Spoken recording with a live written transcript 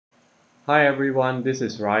Hi everyone, this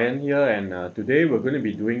is Ryan here, and today we're going to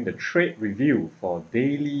be doing the trade review for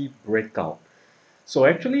daily breakout. So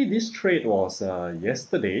actually this trade was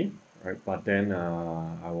yesterday, right? But then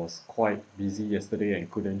I was quite busy yesterday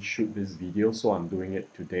and couldn't shoot this video, so I'm doing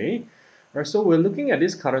it today. Right, so we're looking at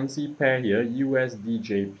this currency pair here,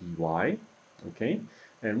 USDJPY, okay?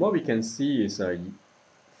 And what we can see is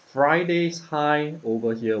Friday's high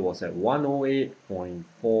over here was at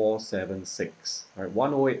 108.476, right?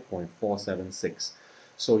 108.476.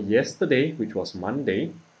 So yesterday, which was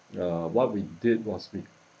Monday, what we did was we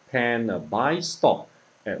panned a buy stop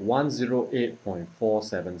at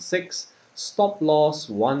 108.476, stop loss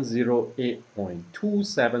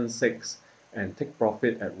 108.276, and take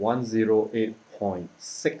profit at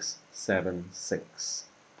 108.676.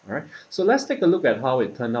 All right, so let's take a look at how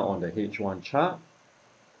it turned out on the H1 chart.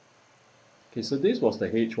 Okay, so this was the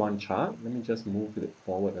H1 chart. Let me just move it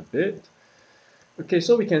forward a bit. Okay,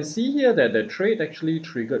 so we can see here that the trade actually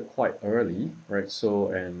triggered quite early, right? So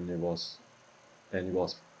and it was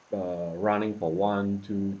running for 1,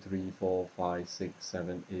 2, 3, 4, 5, 6,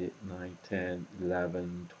 7, 8, 9, 10,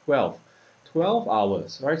 11, 12. 12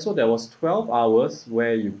 hours, right? So there was 12 hours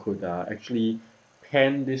where you could actually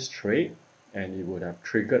pen this trade and it would have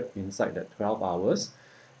triggered inside that 12 hours.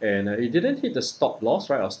 And it didn't hit the stop loss,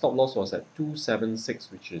 right? Our stop loss was at 276,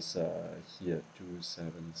 which is here,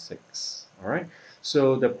 276. All right.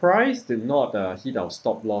 So the price did not hit our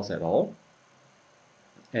stop loss at all.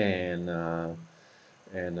 And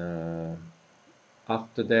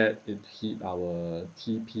after that, it hit our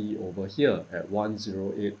TP over here at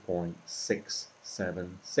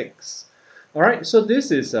 108.676. All right, so this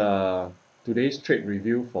is today's trade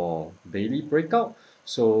review for daily breakout.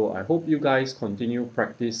 So I hope you guys continue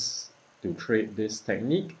practice to trade this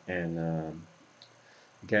technique and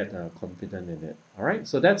get confident in it. All right,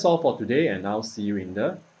 so that's all for today, and I'll see you in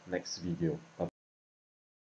the next video. Bye.